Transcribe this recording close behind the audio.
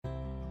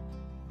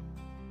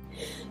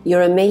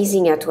You're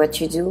amazing at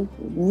what you do,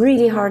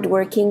 really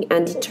hardworking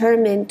and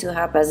determined to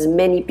help as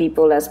many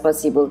people as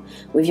possible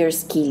with your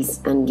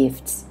skills and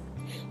gifts.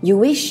 You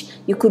wish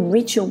you could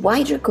reach a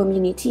wider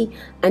community,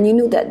 and you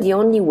know that the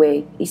only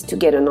way is to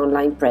get an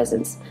online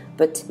presence,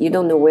 but you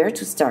don't know where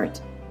to start.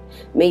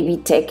 Maybe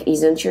tech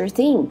isn't your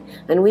thing,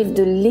 and with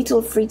the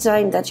little free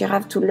time that you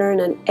have to learn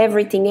and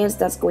everything else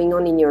that's going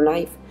on in your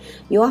life,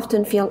 you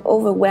often feel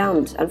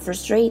overwhelmed and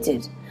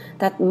frustrated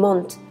that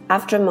month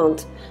after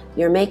month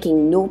you're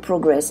making no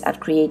progress at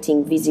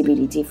creating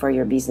visibility for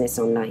your business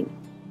online.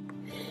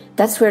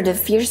 That's where the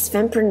Fierce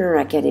Fempreneur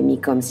Academy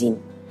comes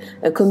in,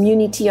 a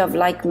community of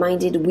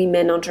like-minded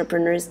women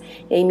entrepreneurs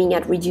aiming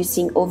at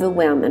reducing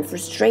overwhelm and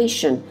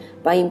frustration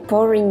by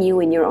empowering you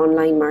in your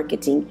online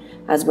marketing,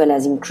 as well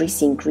as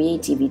increasing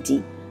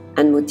creativity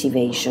and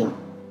motivation.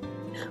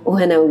 Oh,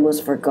 and I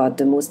almost forgot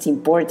the most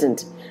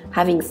important,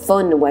 having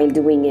fun while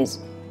doing it.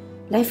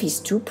 Life is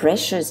too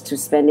precious to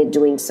spend it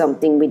doing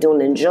something we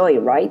don't enjoy,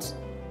 right?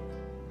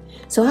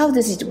 So how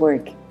does it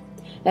work?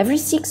 Every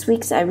 6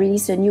 weeks I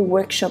release a new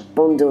workshop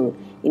bundle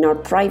in our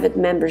private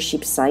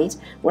membership site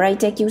where I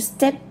take you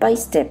step by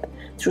step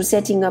through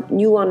setting up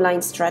new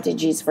online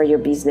strategies for your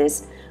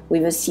business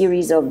with a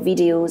series of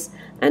videos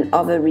and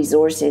other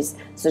resources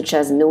such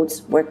as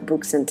notes,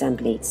 workbooks and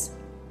templates.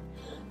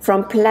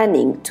 From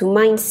planning to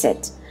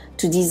mindset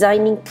to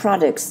designing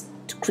products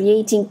to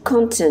creating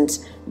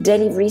content,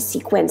 delivery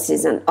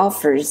sequences and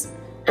offers,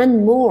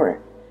 and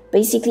more.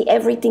 Basically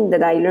everything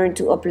that I learned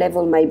to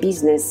up-level my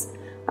business,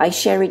 I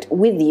share it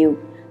with you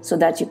so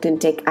that you can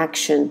take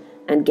action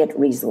and get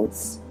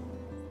results.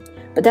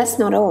 But that's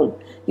not all.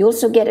 You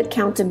also get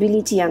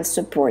accountability and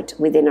support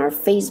within our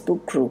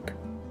Facebook group.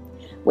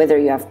 Whether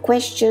you have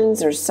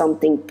questions or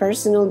something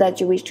personal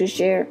that you wish to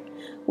share,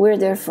 we're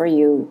there for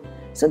you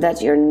so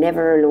that you're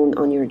never alone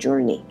on your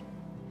journey.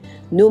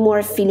 No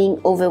more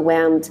feeling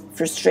overwhelmed,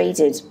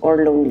 frustrated,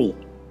 or lonely.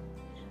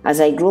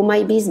 As I grow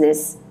my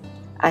business,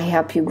 I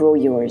help you grow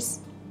yours.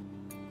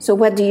 So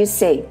what do you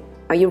say?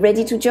 Are you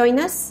ready to join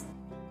us?